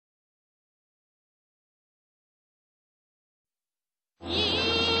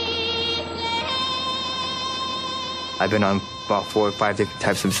I've been on about 4 or 5 different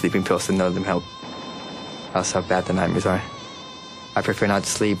types of sleeping pills and none of them help. That's how bad the nightmares are. I prefer not to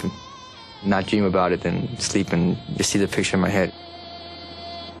sleep and not dream about it than sleep and just see the picture in my head.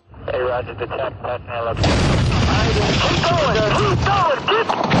 Hey, Roger, detect, passing 11. Keep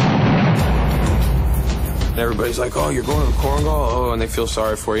going! Everybody's like, oh, you're going to the Korengal? Oh, and they feel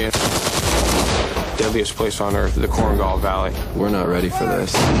sorry for you. Deadliest place on earth, the Korengal Valley. We're not ready for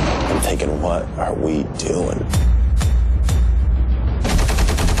this. I'm thinking, what are we doing?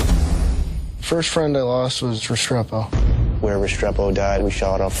 First friend I lost was Restrepo. Where Restrepo died, we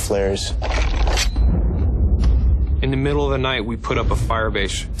shot off flares. In the middle of the night, we put up a fire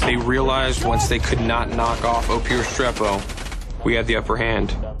base. They realized once they could not knock off OP Restrepo, we had the upper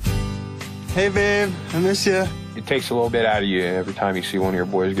hand. Hey, babe, I miss you. It takes a little bit out of you every time you see one of your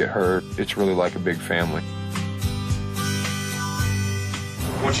boys get hurt. It's really like a big family.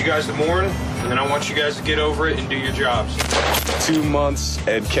 I want you guys to mourn, and then I want you guys to get over it and do your jobs. 2 months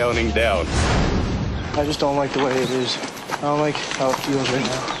and counting down. I just don't like the way it is. I don't like how it feels right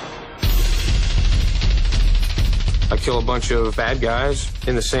now. I kill a bunch of bad guys.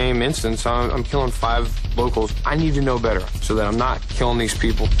 In the same instance, I'm killing 5 locals. I need to know better so that I'm not killing these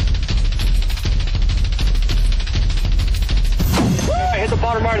people. I hit the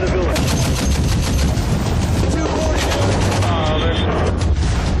bottom right of the building.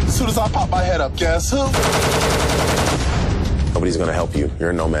 As soon as I pop my head up, guess who? Nobody's gonna help you. You're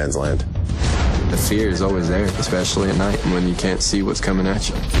in no man's land. The fear is always there, especially at night when you can't see what's coming at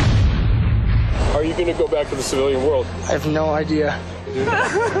you. Are you going to go back to the civilian world? I have no idea.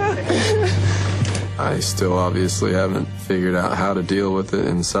 I still obviously haven't figured out how to deal with it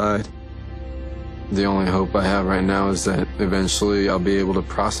inside. The only hope I have right now is that eventually I'll be able to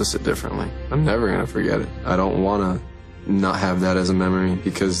process it differently. I'm never going to forget it. I don't want to not have that as a memory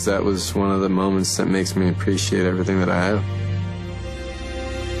because that was one of the moments that makes me appreciate everything that I have.